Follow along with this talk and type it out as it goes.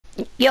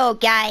Yo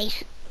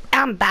guys,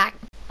 I'm back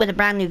with a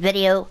brand new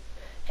video.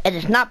 It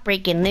is not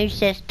breaking news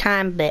this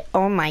time, but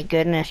oh my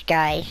goodness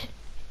guys,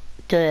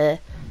 the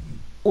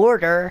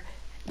order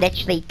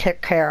literally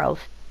took care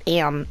of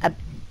a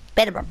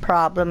bit of a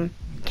problem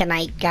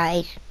tonight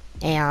guys.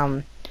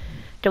 There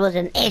was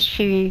an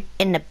issue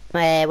in the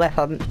with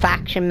a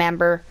faction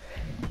member,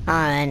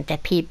 and the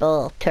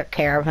people took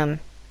care of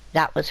him.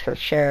 That was for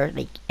sure.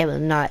 Like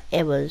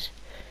it was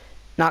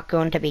not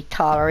going to be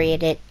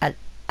tolerated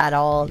at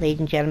all, ladies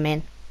and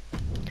gentlemen.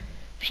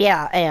 So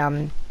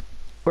yeah,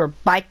 we're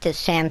about to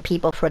send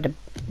people for the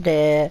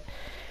belts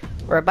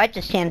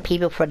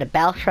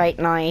right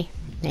now.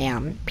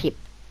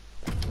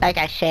 Like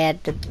I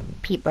said, the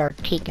people are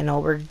taking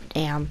over.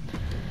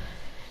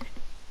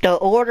 The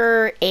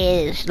order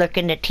is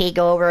looking to take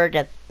over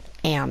the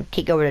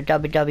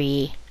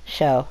WWE.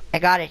 So I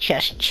gotta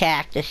just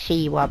check to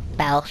see what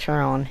belts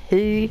are on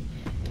who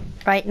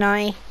right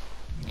now,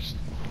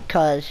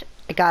 cause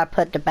I gotta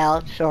put the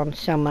belts on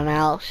someone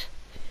else.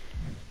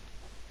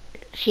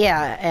 So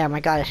yeah, I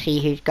gotta see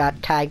who's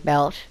got tag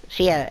belts.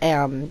 So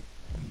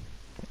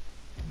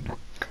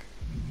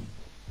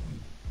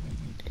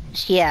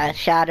yeah,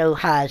 Shadow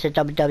has a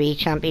WWE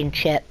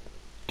Championship.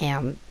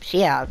 So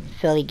yeah,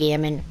 Philly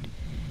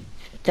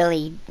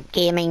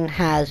Gaming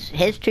has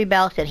his 2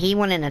 belts that he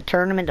won in a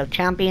Tournament of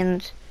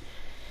Champions.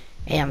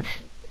 The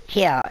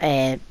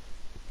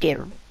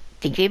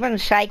even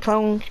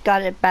Cyclone's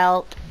got a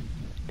belt.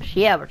 So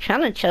yeah, we're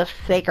trying to just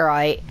figure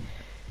out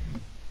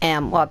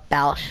what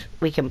belts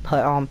we can put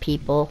on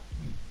people.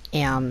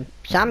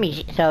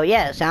 Sammy's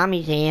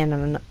in,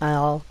 and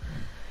I'll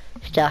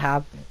still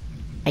have,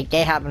 like,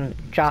 they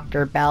haven't dropped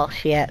their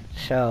belts yet,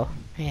 so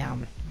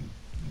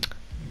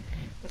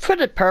for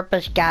the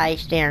purpose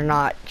guys, they're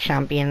not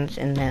champions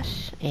in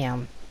this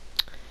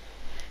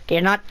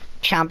they're not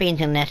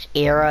champions in this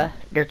era.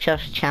 They're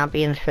just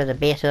champions for the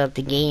base of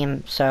the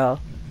game. So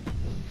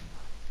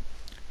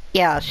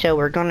yeah, so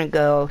we're gonna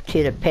go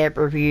to the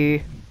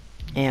pay-per-view.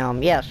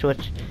 The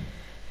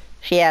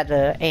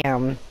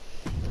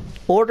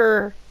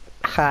order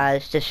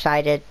has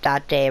decided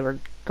that they were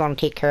gonna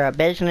take care of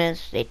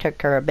business. They took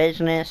care of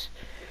business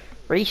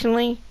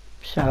recently.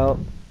 So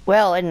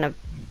well, in the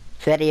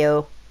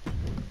video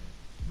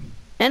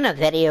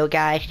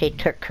guys, they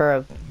took care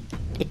of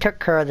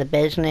the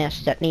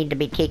business that need to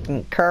be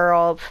taken care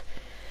of.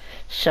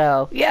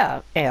 So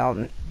yeah,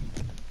 it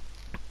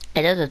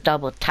is a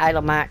double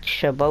title match,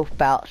 so both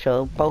belts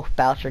are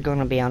going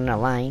to be on the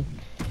line.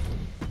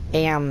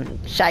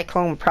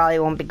 Cyclone probably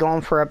won't be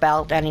going for a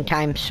belt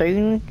anytime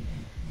soon,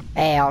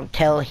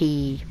 until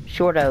he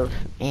sort of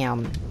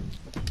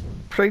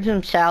proves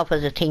himself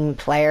as a team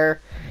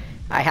player.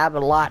 I have a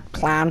lot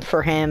planned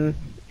for him.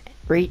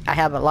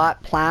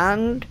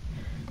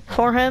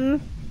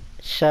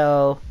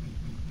 So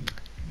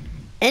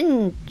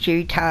in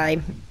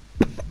time,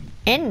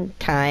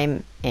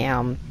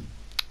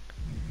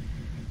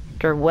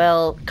 there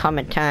will come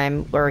a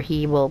time where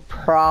he will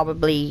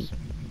probably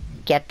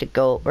get the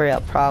gold, So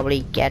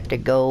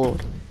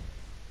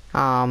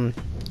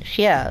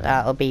yeah,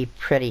 that'll be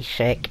pretty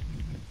sick.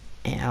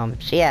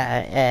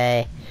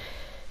 The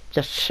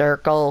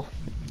Circle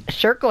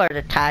are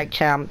the tag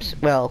champs.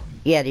 Well,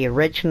 yeah, the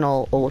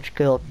original old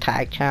school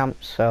tag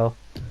champs. So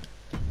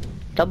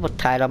double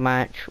title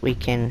match, we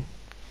can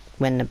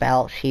win the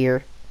belts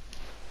here.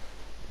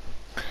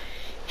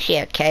 So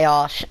yeah,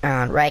 Chaos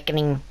and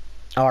Reckoning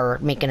are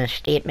making a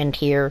statement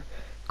here,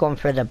 going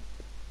for the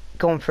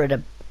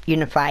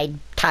unified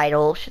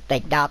titles.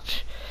 Like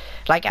that's,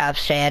 like I've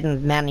said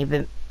in many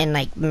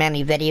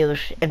videos,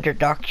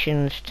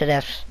 introductions to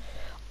this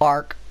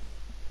arc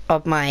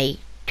of my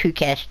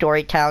 2K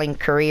storytelling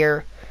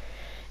career.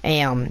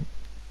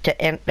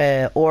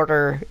 The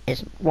order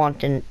is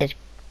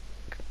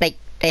like,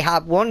 they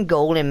have one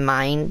goal in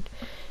mind,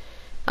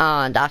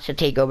 and that's to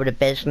take over the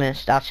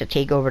business, that's to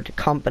take over the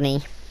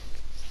company.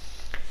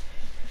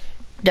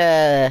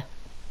 The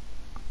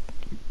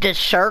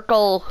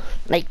Circle,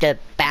 like the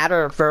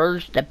better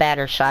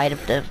side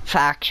of the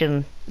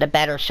faction, the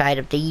better side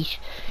of these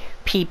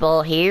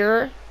people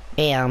here,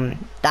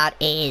 that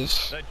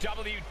is,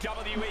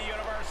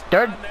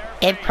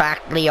 they've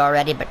practically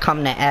already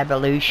become the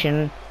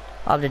evolution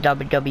of the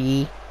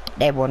WWE.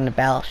 They've won the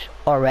belts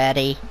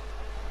already.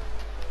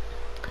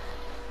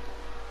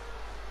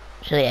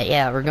 So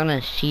yeah, we're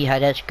gonna see how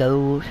this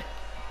goes.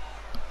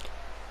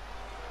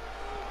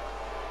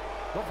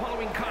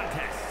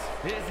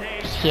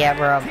 Yeah,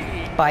 we're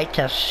about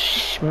to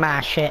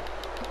smash it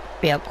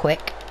real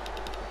quick.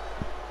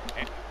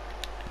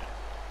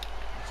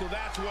 So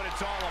that's what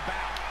it's all about.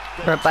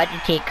 We're about to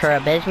take care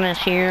of business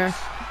here.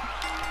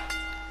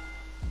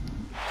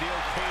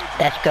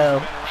 Let's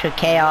go. So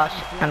Chaos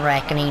and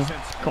Reckoning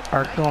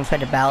are going for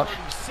the belt.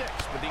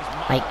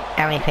 Like,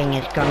 anything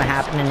is gonna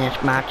happen in this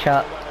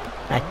matchup.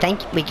 I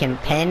think we can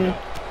pin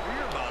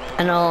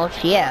and all.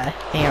 So yeah,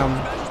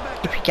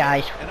 if you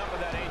guys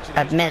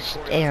have missed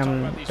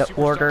the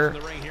order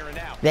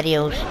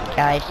videos,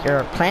 guys, there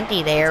are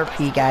plenty there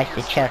for you guys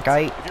to check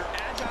out.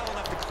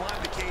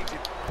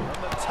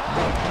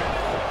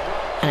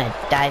 and a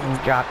diving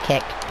drop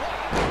kick.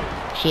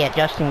 So yeah,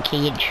 Justin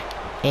Cage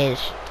is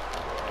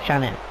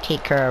trying to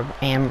take care of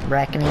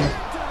Reckoning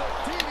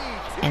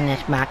in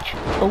this match.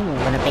 Oh,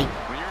 and a big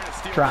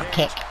drop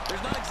kick.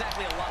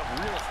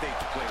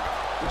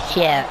 So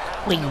yeah,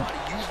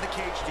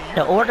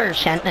 the Order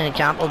sent an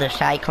example to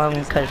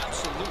Cyclone because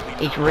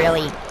he's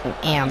really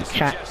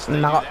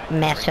not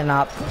messing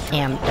up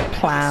the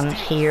plans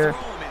here.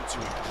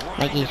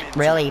 Like, he's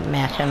really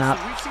messing up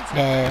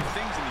the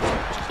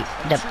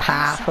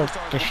path of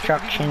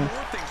destruction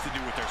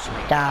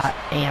that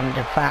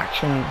the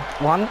faction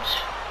wants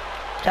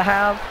to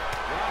have.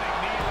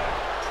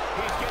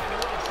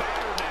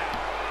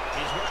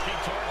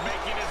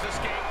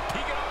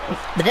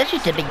 But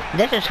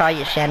this is how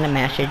you send a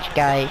message,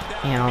 guys.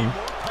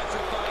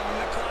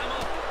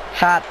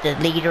 Have the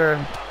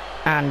leader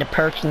and the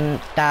person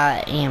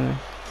that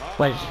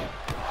was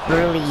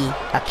really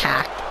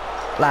attacked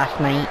last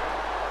night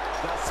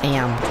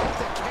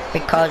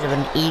because of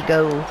an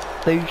ego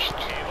boost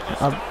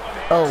of,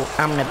 oh,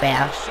 I'm the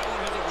best,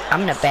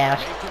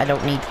 I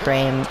don't need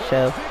friends.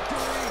 So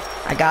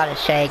I gotta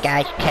say,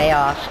 guys,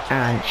 Chaos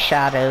and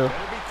Shadow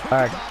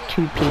are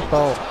two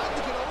people,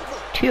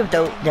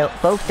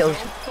 both those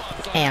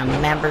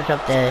members of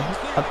the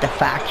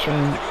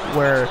faction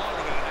were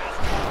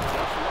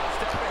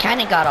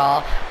kinda got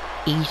off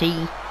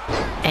easy.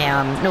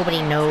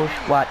 Nobody knows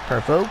what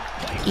provoked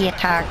the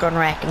attack on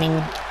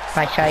Reckoning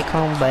by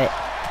Cyclone, but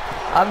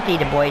obviously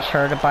the boys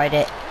heard about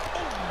it.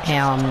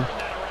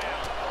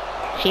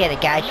 The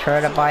guys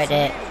heard about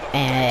it,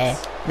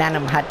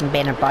 Venom hadn't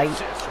been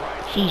about.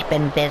 She's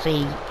been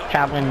busy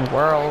traveling the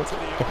world,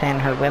 defending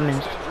her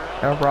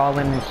Raw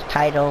Women's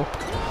title.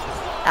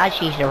 As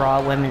she's a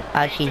Raw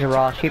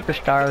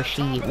superstar,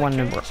 she won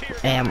the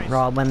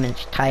Raw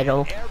Women's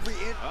title.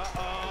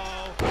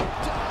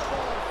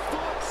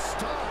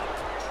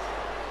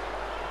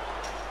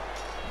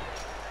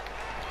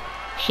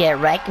 Yeah,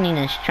 Reckoning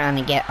is trying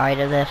to get out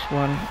of this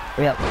one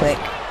real quick.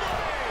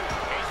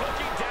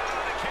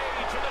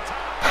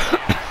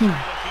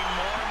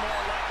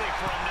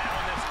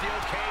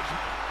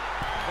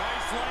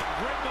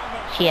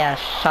 Yeah,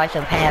 South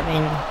of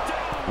Heaven.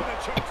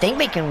 I think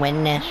we can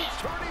win this.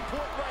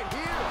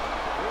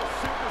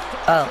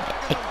 Oh,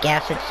 I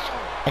guess it's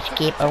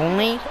escape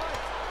only.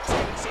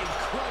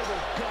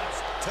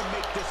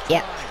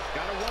 Yep.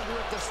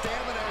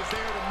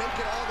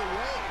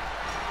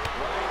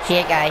 So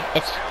yeah, guys,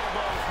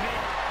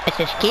 it's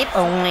escape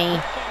only,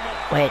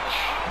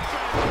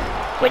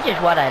 which is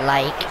what I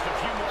like.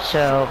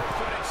 So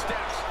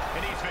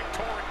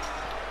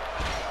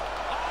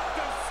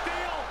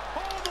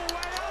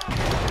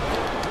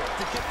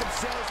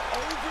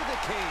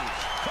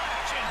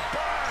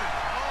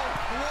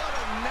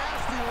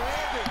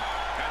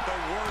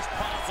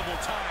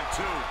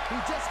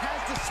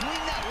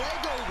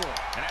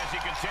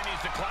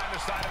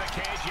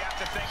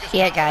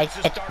yeah, guys,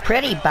 it's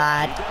pretty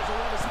bad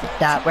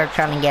that we're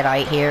trying to get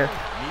out here.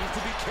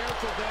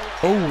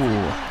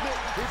 Ooh,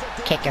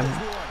 kick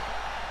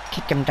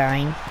him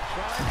down.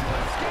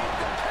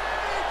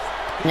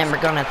 And then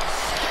we're gonna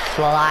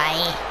fly.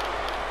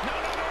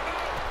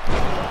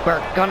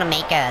 We're gonna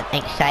make an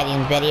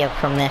exciting video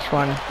from this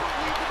one.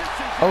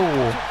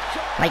 Oh,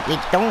 like, we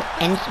don't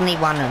instantly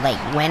want to like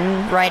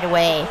win right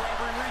away,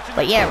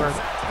 but yeah, we're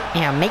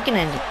making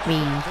it.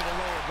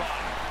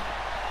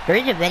 There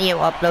is a video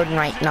uploading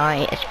right now.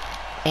 It's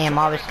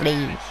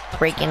obviously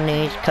breaking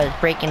news, because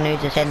breaking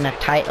news is in the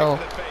title.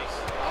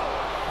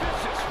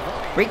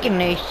 Breaking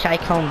news,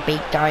 Cyclone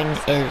Beatdown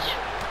is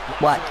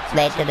what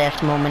led to this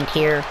moment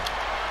here.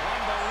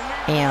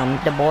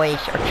 The boys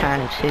are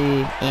trying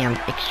to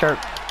exert.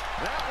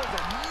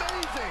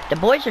 The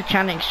boys are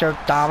trying to exert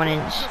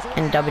dominance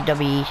in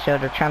WWE, so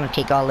they're trying to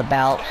take all the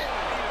belts.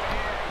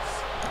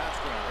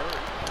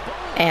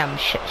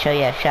 So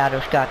yeah,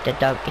 Shadow's got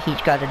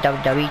he's got the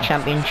WWE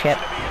Championship,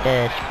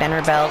 the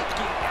spinner belt,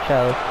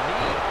 so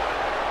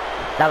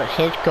that was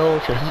his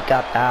goal, so he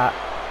got that.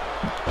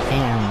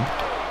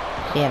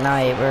 See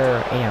now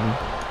we're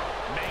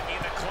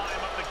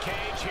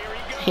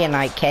see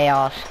now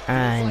Chaos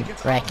and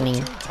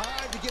Reckoning.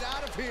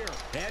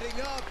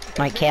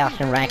 My Chaos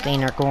and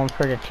Reckoning are going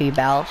for the 2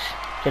 belts,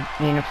 the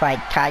unified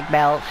tag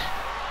belts,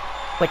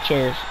 which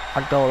is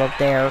a goal of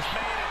theirs.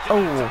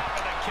 Oh!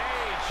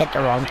 Hit the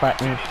wrong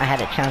button. I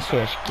had a chance to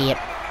escape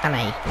and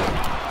I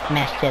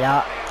messed it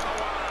up.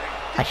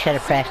 I should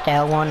have pressed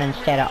L1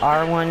 instead of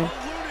R1.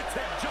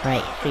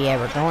 Right, so yeah,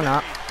 we're going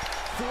up.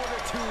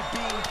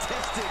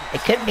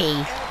 It could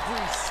be,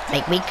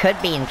 like, we could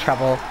be in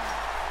trouble.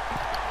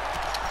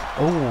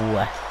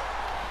 Ooh.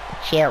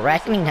 So yeah,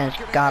 Reckoning has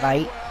got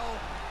out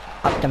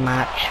of the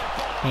match.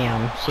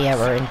 So yeah,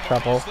 we're in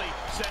trouble.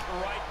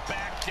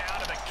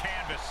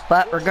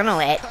 But we're gonna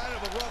let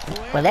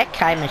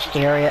Kai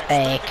Mysterio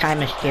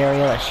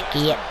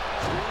escape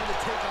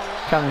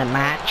from the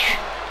match.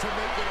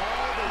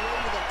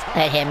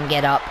 Let him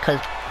get up,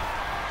 because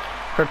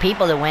for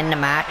people to win the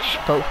match,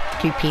 both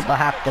people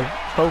have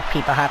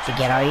to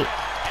get out.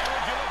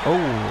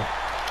 Oh.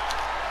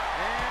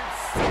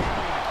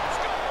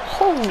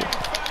 Oh,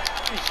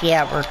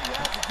 yeah, we're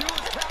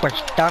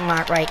done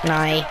that right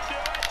now.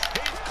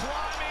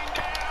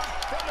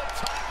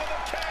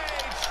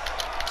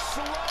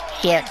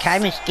 Yeah, Kai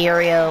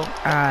Mysterio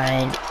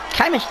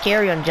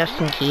and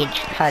Justin Cage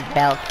had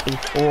belts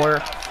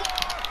before.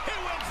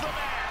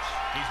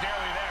 He's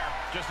nearly there.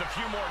 Just a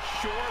few more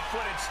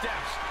sure-footed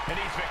steps, and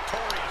he's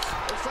victorious.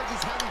 Looks like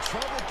he's having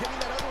trouble getting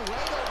that other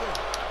leg open.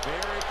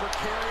 Very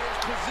precarious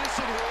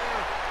position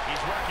here.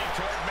 He's working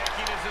toward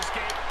making his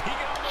escape.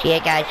 So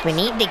yeah, guys, we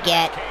need to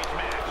get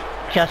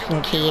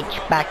Justin Cage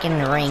back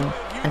in the ring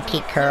and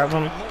take care of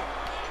him.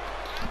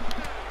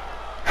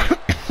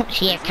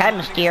 So yeah, Kai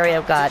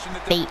Mysterio got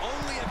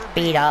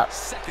beat up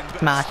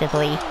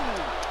massively.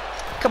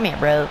 Come here,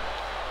 bro.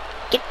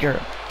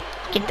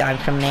 Get down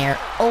from there.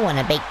 Oh, and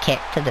a big kick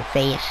to the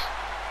face.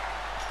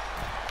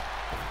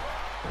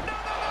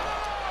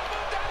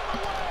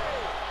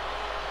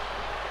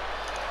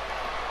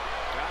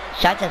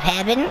 Shots of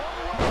heaven.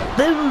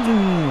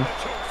 Boom!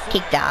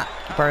 Take that,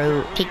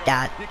 bro. Take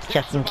that,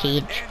 Justin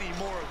Cage.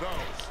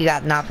 You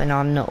got nothing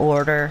on the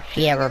order.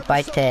 So yeah, we're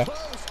about to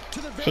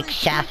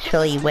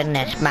successfully win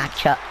this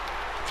matchup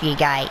for you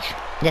guys.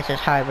 This is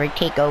how we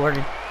take over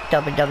the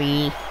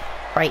WWE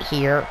right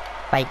here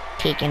by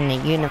taking the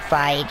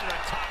unified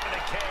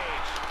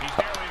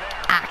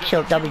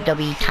actual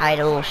WWE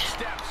titles.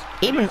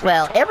 Even,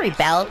 well, every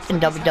belt in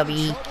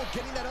WWE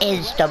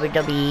is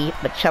WWE,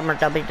 but some are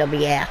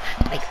WWF,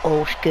 like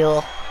old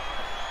school.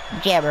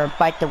 Yeah, we're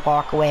about to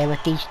walk away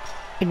with these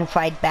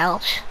unified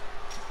belts.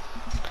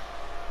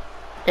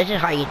 This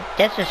is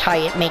how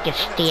you make a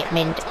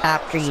statement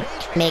after you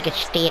make a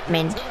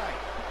statement.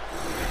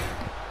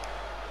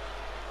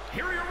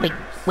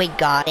 We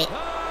got it.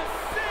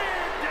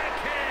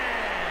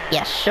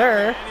 Yes,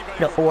 sir.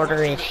 The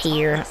order is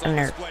here, and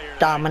they're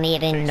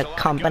dominating the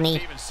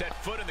company.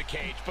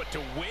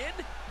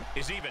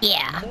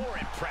 Yeah.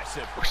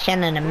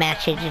 Sending a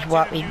message is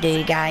what we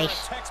do,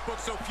 guys.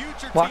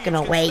 Walking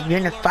away,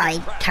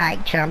 unified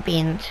tag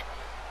champions.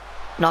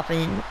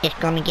 Nothing is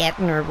gonna get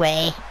in our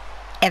way,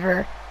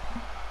 ever.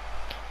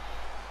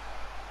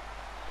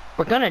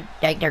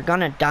 They're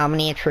gonna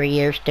dominate for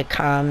years to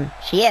come.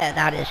 So yeah,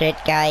 that is it,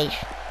 guys.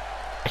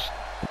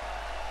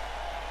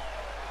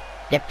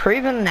 They're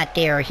proving that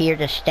they are here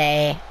to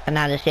stay, and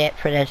that is it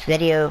for this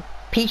video.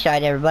 Peace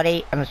out,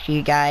 everybody, and I'll see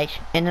you guys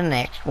in the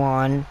next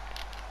one.